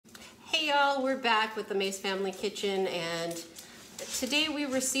y'all, we're back with the Mace Family Kitchen, and today we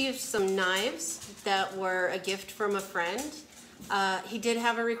received some knives that were a gift from a friend. He did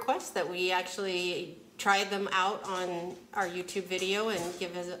have a request that we actually try them out on our YouTube video and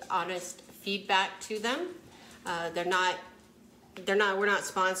give us honest feedback to them. We're not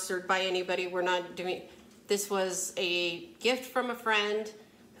sponsored by anybody. We're not doing, this was a gift from a friend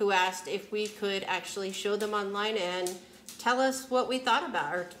who asked if we could actually show them online and tell us what we thought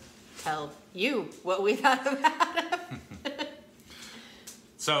about, or tell you what we thought about it.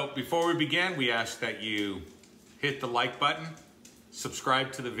 So before we begin, we ask that you hit the like button,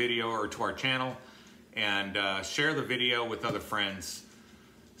 subscribe to the video or to our channel, and share the video with other friends.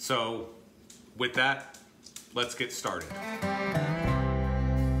 So with that, let's get started.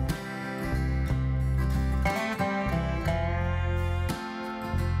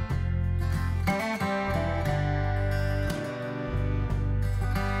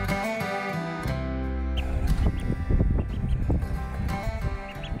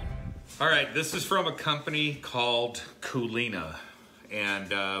 All right, this is from a company called Coolina,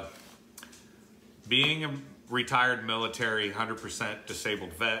 and being a retired military, 100%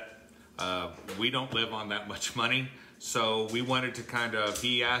 disabled vet, we don't live on that much money, so we wanted to kind of,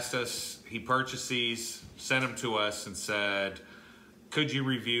 he asked us, he purchased these, sent them to us and said, could you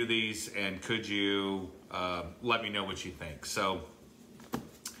review these and could you let me know what you think? So,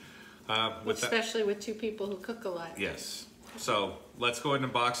 especially with two people who cook a lot. Yes. So let's go ahead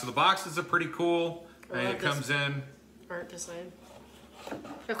and unbox. So the boxes are pretty cool. And it comes in art design.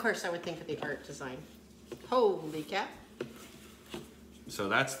 Of course, I would think of the art design. Holy cow! So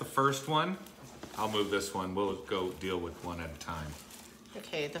that's the first one. I'll move this one. We'll go deal with one at a time.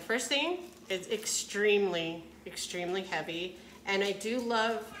 Okay, the first thing is extremely, extremely heavy, and I do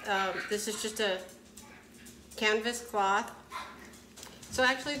love. This is just a canvas cloth. So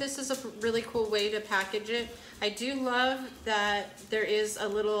actually, this is a really cool way to package it. I do love that there is a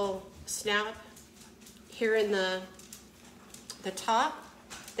little snap here in the top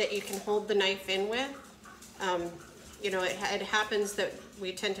that you can hold the knife in with. You know, it happens that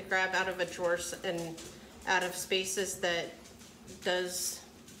we tend to grab out of a drawer and out of spaces that does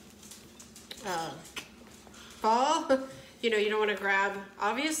fall. You know, you don't want to grab.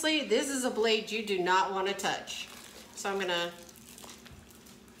 Obviously, this is a blade you do not want to touch. So I'm gonna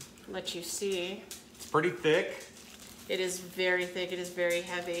let you see. Pretty thick. It is very thick. It is very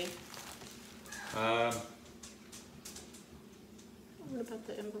heavy. What about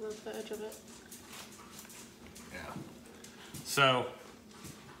the envelope, the edge of it? Yeah. So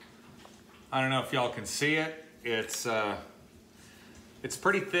I don't know if y'all can see it. It's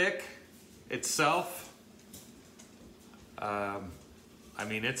pretty thick itself. I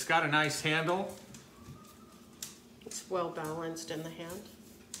mean, it's got a nice handle. It's well balanced in the hand.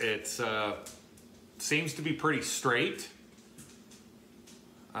 It's seems to be pretty straight.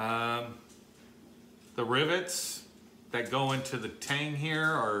 The rivets that go into the tang here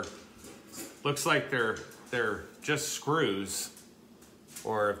are, looks like they're just screws,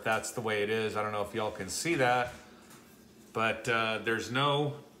 or if that's the way it is, I don't know if y'all can see that, but there's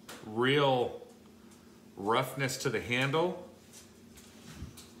no real roughness to the handle.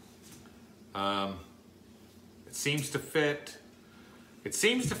 It seems to fit. It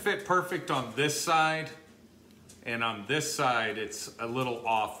seems to fit perfect on this side, and on this side it's a little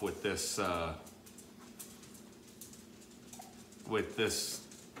off with this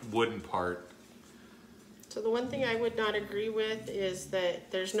wooden part. So the one thing I would not agree with is that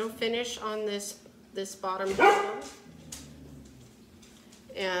there's no finish on this bottom handle,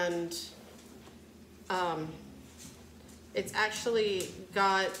 and it's actually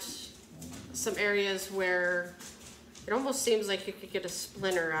got some areas where it almost seems like you could get a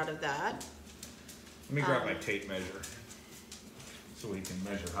splinter out of that. Let me grab my tape measure so we can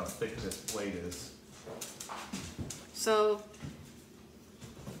measure how thick this blade is. So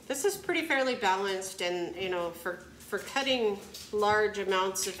this is pretty fairly balanced, and you know, for cutting large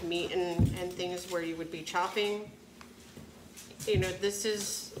amounts of meat and things where you would be chopping, you know, this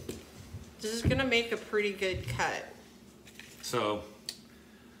is gonna make a pretty good cut. So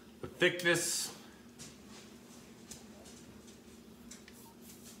the thickness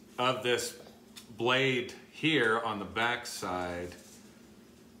of this blade here on the back side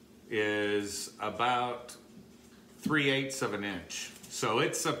is about 3/8 of an inch. So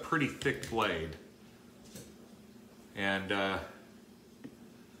it's a pretty thick blade. And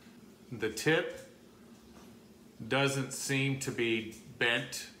the tip doesn't seem to be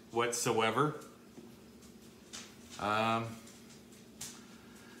bent whatsoever.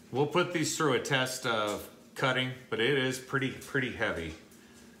 We'll put these through a test of cutting, but it is pretty heavy.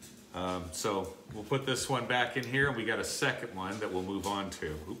 So we'll put this one back in here, and we got a second one that we'll move on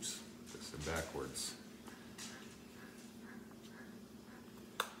to. Oops, this is backwards.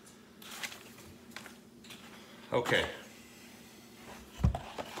 Okay.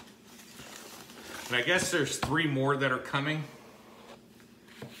 And I guess there's 3 more that are coming.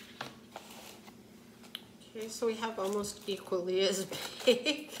 Okay, so we have almost equally as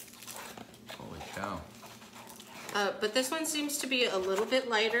big. Holy cow. But this one seems to be a little bit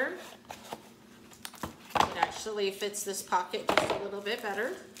lighter. It actually fits this pocket just a little bit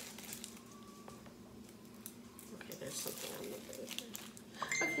better. Okay, there's something on the blade here.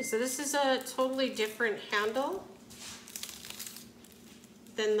 Okay, so this is a totally different handle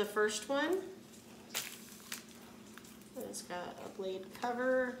than the first one. And it's got a blade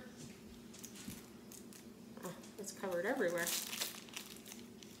cover. Oh, it's covered everywhere.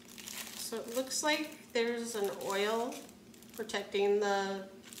 So it looks like there's an oil protecting the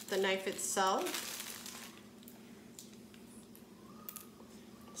knife itself.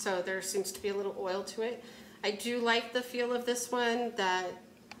 So there seems to be a little oil to it. I do like the feel of this one, that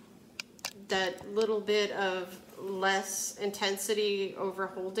little bit of less intensity over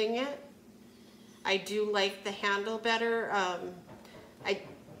holding it. I do like the handle better.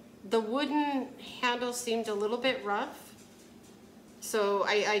 The wooden handle seemed a little bit rough, so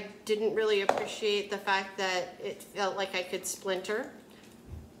I didn't really appreciate the fact that it felt like I could splinter.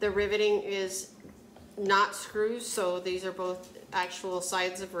 The riveting is not screws, so these are both actual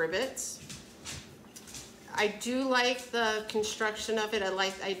sides of rivets. I do like the construction of it.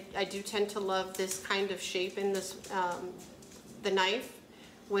 I do tend to love this kind of shape in this the knife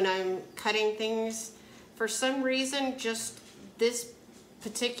when I'm cutting things. For some reason, just this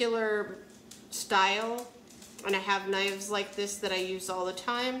particular style, and I have knives like this that I use all the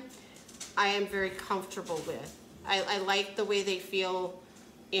time, I am very comfortable with. I like the way they feel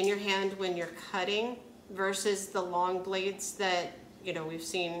in your hand when you're cutting versus the long blades that, you know, we've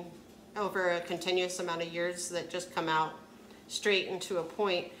seen over a continuous amount of years that just come out straight into a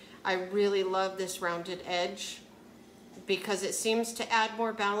point. I really love this rounded edge because it seems to add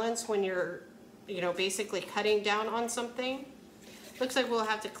more balance when you're, you know, basically cutting down on something. Looks like we'll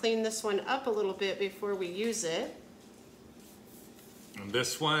have to clean this one up a little bit before we use it. And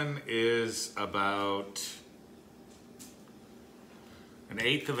this one is about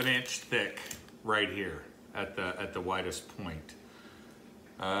 1/8 of an inch thick right here at the widest point.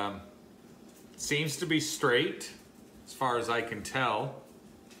 Seems to be straight as far as I can tell.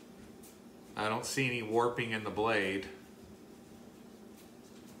 I don't see any warping in the blade.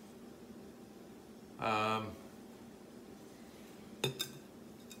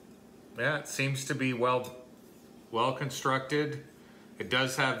 Yeah, it seems to be well constructed. It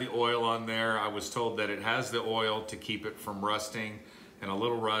does have the oil on there. I was told that it has the oil to keep it from rusting, and a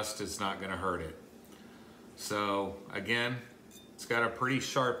little rust is not going to hurt it. So again, it's got a pretty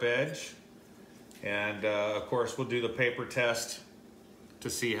sharp edge, and of course we'll do the paper test to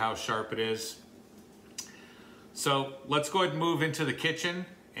see how sharp it is. So let's go ahead and move into the kitchen,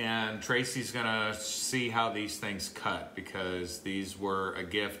 and Tracy's gonna see how these things cut because these were a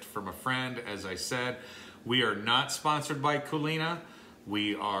gift from a friend. As I said, we are not sponsored by Coolina.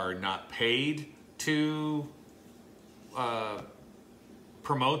 We are not paid to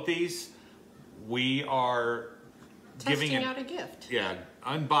promote these. We are Testing out a gift. Yeah,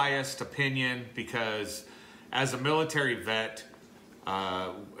 unbiased opinion, because as a military vet,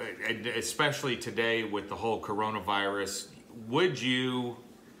 and especially today with the whole coronavirus, would you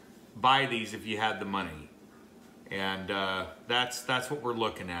buy these if you had the money? And that's what we're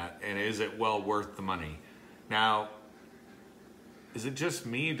looking at. And is it well worth the money? Now, is it just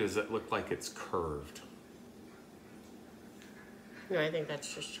me? Does it look like it's curved? No, I think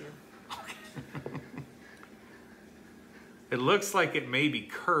that's just you. It looks like it may be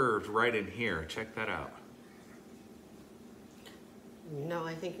curved right in here. Check that out. No,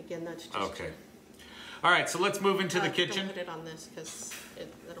 I think again that's just Okay. you. All right, so let's move into the kitchen. Don't put it on this because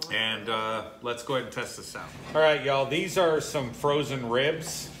it'll. And let's go ahead and test this out. All right, y'all, these are some frozen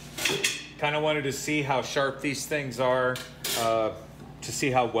ribs. Kind of wanted to see how sharp these things are, to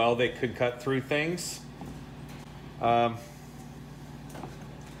see how well they could cut through things. Do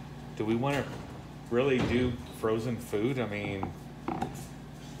we want to really do frozen food? I mean...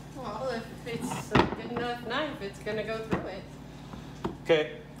 Well, if it's a good enough knife, it's going to go through it.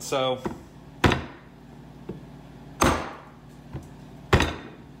 Okay, so...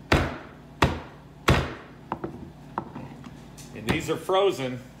 and these are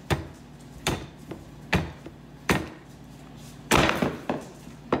frozen.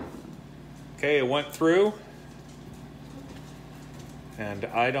 Okay, it went through. And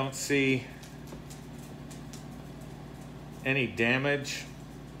I don't see any damage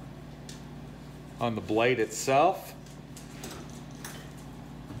on the blade itself.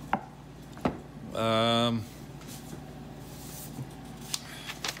 Let's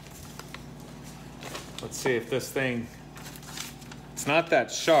see if this thing, it's not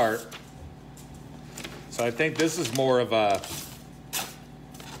that sharp. So I think this is more of a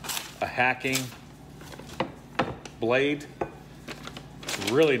hacking blade.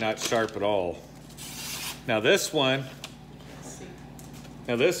 It's really not sharp at all. Now this one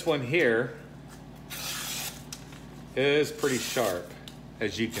here is pretty sharp,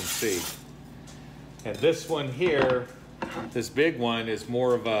 as you can see. And this one here, this big one, is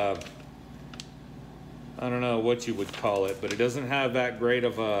more of a, I don't know what you would call it, but it doesn't have that great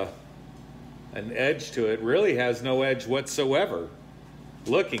of an edge to it. It really has no edge whatsoever,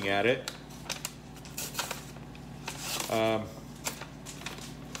 looking at it.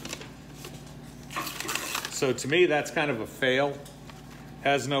 So to me, that's kind of a fail.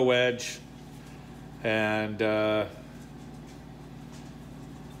 Has no edge. And I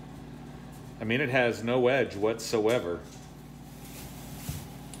mean, it has no edge whatsoever.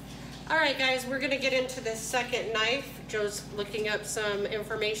 All right, guys, we're gonna get into this second knife. Joe's looking up some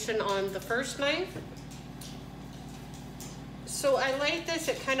information on the first knife. So I like this.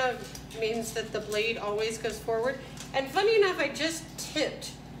 It kind of means that the blade always goes forward. And funny enough, I just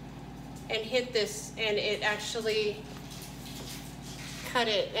tipped and hit this, and it actually cut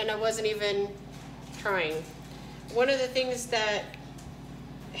it, and I wasn't even trying. One of the things that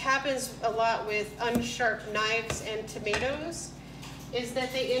happens a lot with unsharp knives and tomatoes is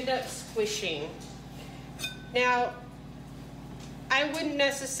that they end up squishing. Now, I wouldn't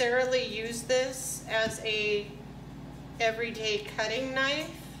necessarily use this as a everyday cutting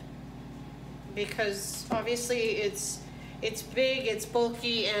knife because obviously it's big, it's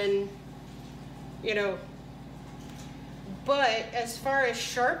bulky, and you know, but as far as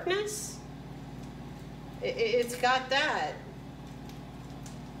sharpness, it's got that.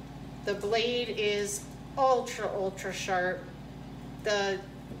 The blade is ultra sharp. I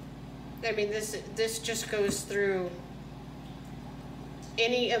mean, this just goes through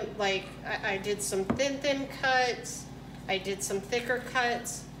any, like, I did some thin cuts, I did some thicker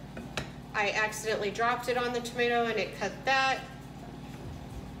cuts. I accidentally dropped it on the tomato and it cut that.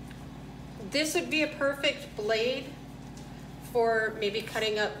 This would be a perfect blade for maybe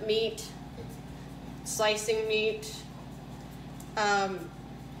cutting up meat, slicing meat.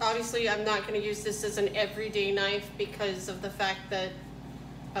 Obviously, I'm not going to use this as an everyday knife because of the fact that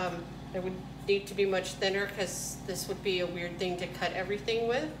it would need to be much thinner because this would be a weird thing to cut everything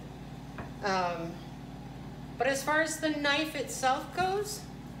with. But as far as the knife itself goes,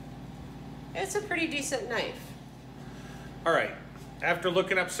 it's a pretty decent knife. All right, after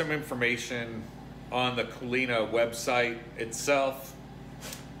looking up some information on the Coolina website itself,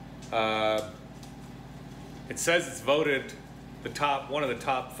 it says it's voted one of the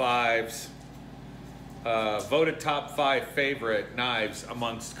top fives, voted top 5 favorite knives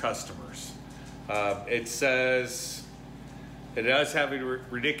amongst customers. It says it does have a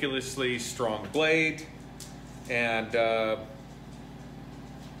ridiculously strong blade, and it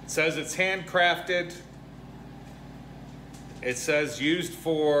says it's handcrafted. It says used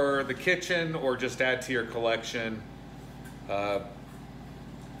for the kitchen or just add to your collection. It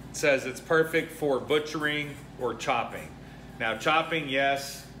says it's perfect for butchering or chopping. Now chopping,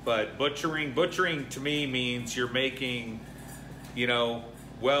 yes, but butchering to me means you're making, you know,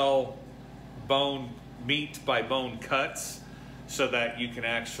 well bone meat by bone cuts so that you can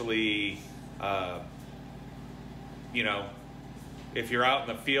actually, you know, if you're out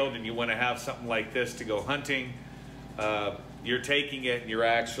in the field and you want to have something like this to go hunting, you're taking it and you're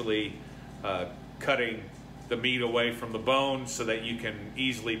actually cutting the meat away from the bone so that you can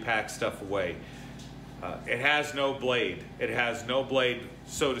easily pack stuff away. It has no blade. It has no blade,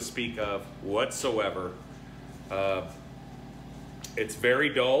 so to speak of, whatsoever. It's very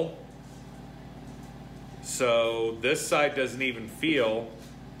dull. So this side doesn't even feel.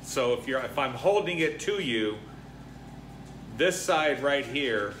 So if I'm holding it to you, this side right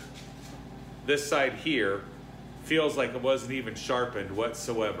here, this side here, feels like it wasn't even sharpened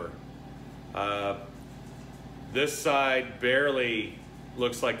whatsoever. This side barely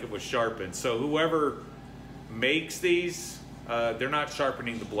looks like it was sharpened. So whoever makes these, they're not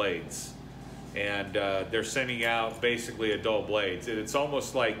sharpening the blades. And they're sending out basically a dull blade. It's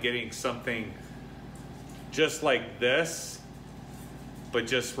almost like getting something just like this, but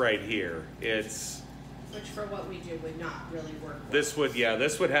just right here. Which for what we do would not really work well.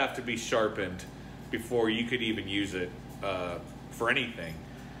 This would have to be sharpened before you could even use it for anything.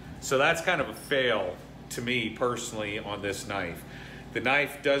 So that's kind of a fail to me personally on this knife. The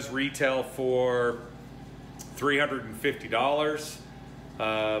knife does retail for $350.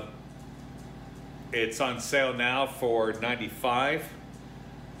 It's on sale now for $95.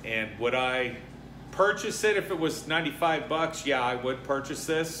 And would I purchase it if it was 95 bucks? Yeah, I would purchase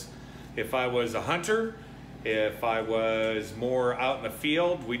this. If I was a hunter, if I was more out in the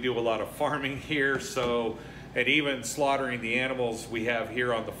field, we do a lot of farming here, so, and even slaughtering the animals we have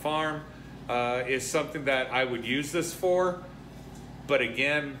here on the farm is something that I would use this for. But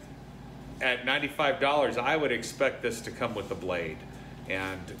again, at $95, I would expect this to come with a blade.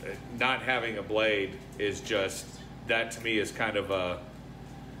 And not having a blade is just, that to me is kind of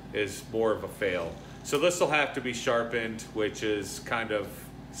is more of a fail. So this will have to be sharpened, which is kind of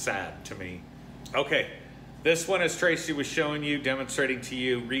sad to me. Okay, this one, as Tracy was showing you, demonstrating to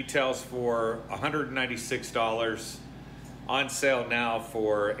you, retails for $196, on sale now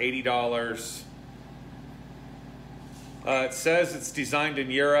for $80. It says it's designed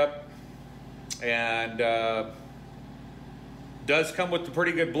in Europe, and does come with a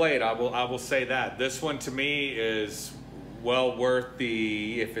pretty good blade. I will say that. This one to me is well worth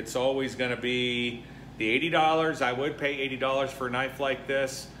the, if it's always going to be the $80, I would pay $80 for a knife like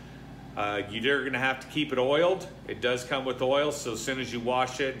this. You're going to have to keep it oiled. It does come with oil, so as soon as you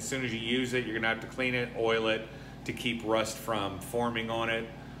wash it, as soon as you use it, you're going to have to clean it, oil it to keep rust from forming on it,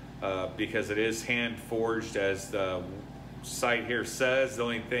 because it is hand forged, as the site here says. The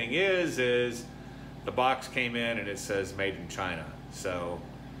only thing is the box came in and it says made in China. So,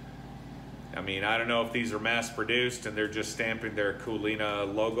 I mean, I don't know if these are mass produced and they're just stamping their Coolina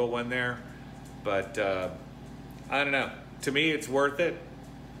logo in there, but I don't know. To me, it's worth it.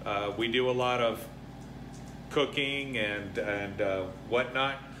 We do a lot of cooking and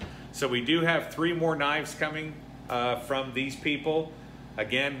whatnot. So we do have 3 more knives coming from these people.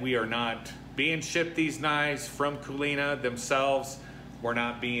 Again, we are not being shipped these knives from Coolina themselves. We're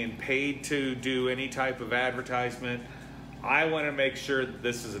not being paid to do any type of advertisement. I want to make sure that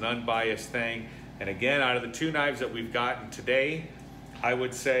this is an unbiased thing. And again, out of the 2 knives that we've gotten today, I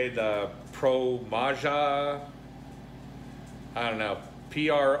would say the Promaja, I don't know,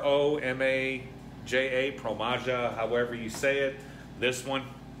 P-R-O-M-A-J-A, Promaja, however you say it, this one,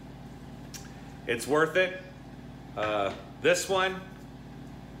 it's worth it. This one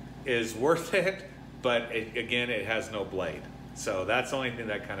is worth it, but again, it has no blade. So that's the only thing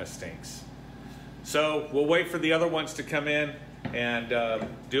that kind of stinks. So we'll wait for the other ones to come in and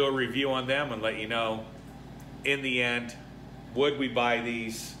do a review on them and let you know, in the end, would we buy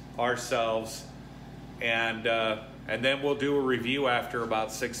these ourselves? And then we'll do a review after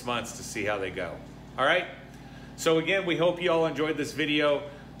about 6 months to see how they go. All right? So again, we hope you all enjoyed this video.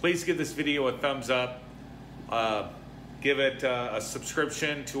 Please give this video a thumbs up. Give it a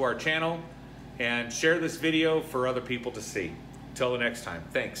subscription to our channel, and share this video for other people to see. Until the next time,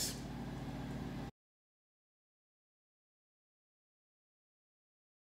 thanks.